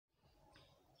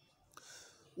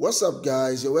What's up,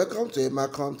 guys? You're welcome to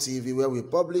Mbaka TV, where we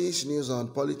publish news on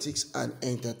politics and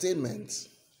entertainment.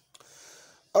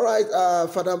 All right,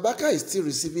 Father Mbaka is still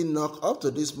receiving knock up to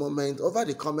this moment over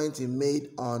the comment he made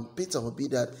on Peter Obi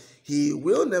that he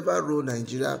will never rule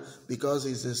Nigeria because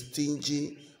he's a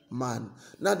stingy man.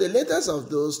 Now, the latest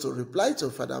of those to reply to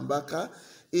Father Mbaka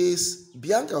is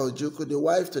Bianca Ojukwu, the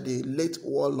wife to the late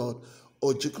warlord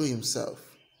Ojukwu himself.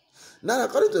 Now,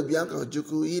 according to Bianca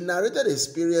Ojukwu, he narrated the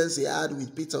experience he had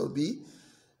with Peter Obi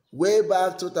way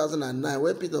back 2009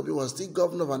 when Peter Obi was still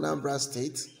governor of Anambra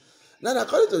State. Now,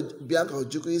 according to Bianca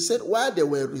Ojukwu, he said while they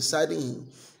were residing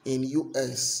in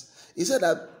US, he said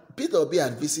that Peter Obi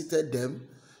had visited them,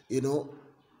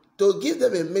 to give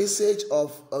them a message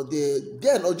of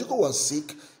then Ojukwu was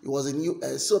sick, he was in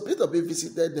US, so Peter Obi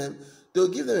visited them to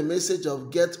give them a message of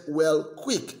get well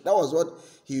quick. That was what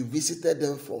he visited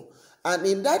them for. And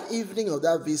in that evening of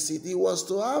that visit, he was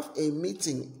to have a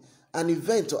meeting, an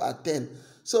event to attend.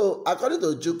 So, according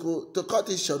to Ojukwu, to cut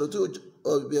it short,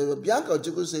 Bianca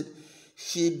Ojukwu said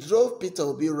she drove Peter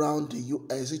Obi around the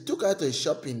US. He took her to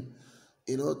shopping,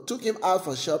 took him out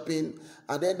for shopping,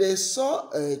 and then they saw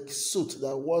a suit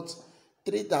that was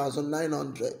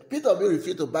 $3,900. Peter Obi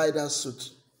refused to buy that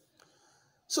suit.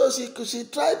 So she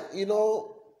tried,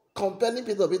 compelling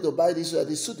Peter Obi to buy this suit.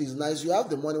 The suit is nice. You have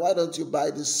the money. Why don't you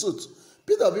buy the suit?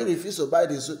 Peter Obi refused to buy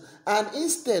the suit and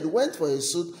instead went for a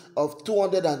suit of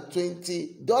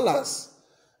 $220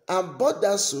 and bought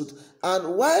that suit.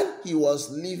 And while he was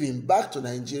leaving back to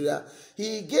Nigeria,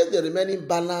 he gave the remaining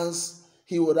balance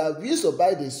he would have used to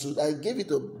buy the suit and gave it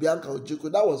to Bianca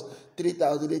Ojukwu. That was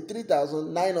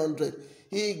 $3,900.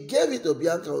 He gave it to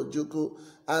Bianca Ojukwu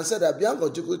and said that Bianca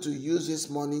Ojukwu to use this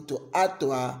money to add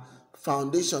to her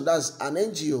foundation. That's an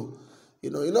NGO.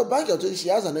 Bianca Ojukwu, she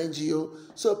has an NGO.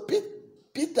 So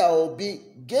Peter Obi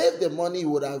gave the money he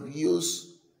would have used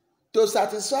to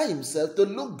satisfy himself, to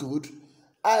look good,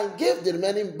 and gave the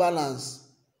remaining balance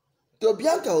to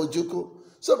Bianca Ojukwu.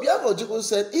 So Bianca Ojukwu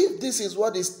said, if this is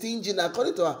what is stingy,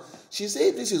 according to her, she said,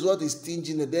 if this is what is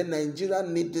stingy, then Nigeria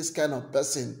need this kind of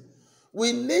person.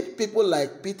 We need people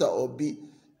like Peter Obi,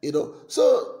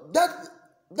 So that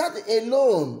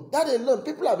alone,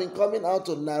 people have been coming out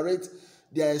to narrate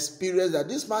their experience that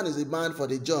this man is a man for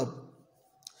the job.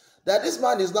 That this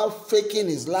man is not faking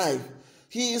his life.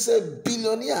 He is a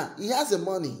billionaire. He has the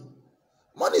money.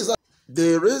 Money is not.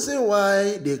 The reason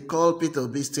why they call Peter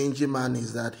Obi stingy man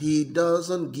is that he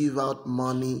doesn't give out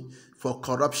money for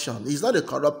corruption. He's not a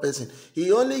corrupt person. He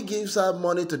only gives out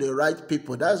money to the right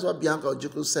people. That's what Bianca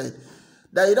Ojukwu said.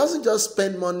 That he doesn't just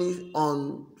spend money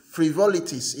on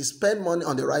frivolities. He spends money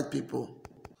on the right people.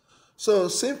 So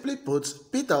simply put,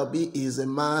 Peter Obi is a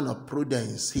man of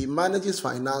prudence. He manages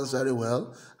finance very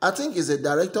well. I think he's a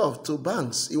director of 2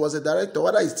 banks. He was a director,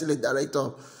 whether he's still a director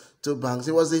of 2 banks.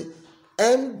 He was a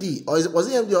MD, or was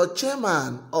he MD or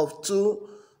chairman of 2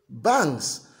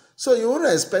 banks. So you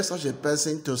wouldn't expect such a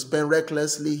person to spend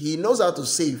recklessly. He knows how to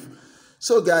save.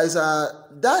 So guys,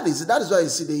 that is why you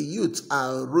see the youth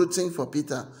are rooting for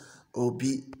Peter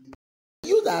Obi.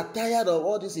 Youth are tired of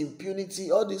all this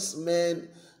impunity, all these men.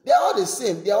 They are all the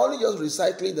same. They are only just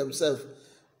recycling themselves.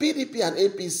 PDP and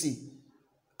APC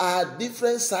are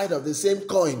different sides of the same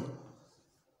coin.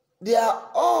 They are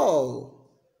all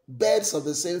birds of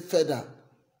the same feather.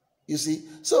 You see?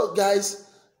 So, guys,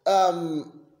 Father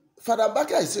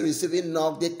Mbaka is still receiving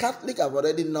knock. The Catholic have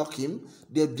already knocked him.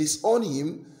 They've disowned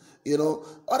him.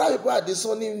 Other people are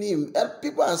disowning him. And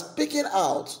people are speaking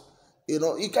out.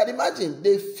 You can imagine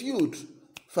the feud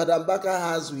Father Mbaka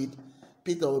has with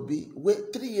Peter Obi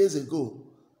 3 years ago,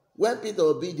 when Peter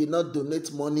Obi did not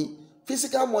donate money,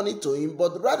 physical money to him,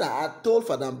 but rather had told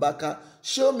Father Mbaka,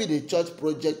 show me the church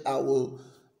project, I will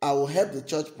help the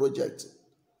church project.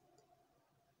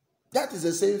 That is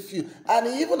the same feud. And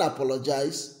he even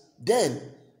apologized then.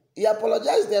 He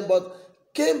apologized then, but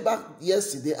came back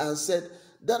yesterday and said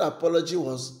that apology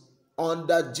was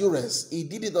under duress. He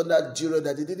did it under duress,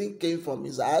 that it didn't came from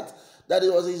his heart, that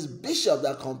it was his bishop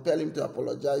that compelled him to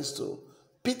apologize to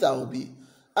Peter Obi.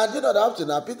 And that up to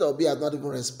now, Peter Obi has not even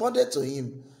responded to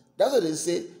him. That's what they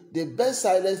say. The best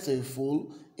silence to a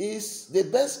fool is, the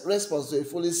best response to a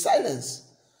fool is silence.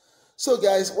 So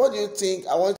guys, what do you think?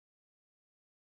 I want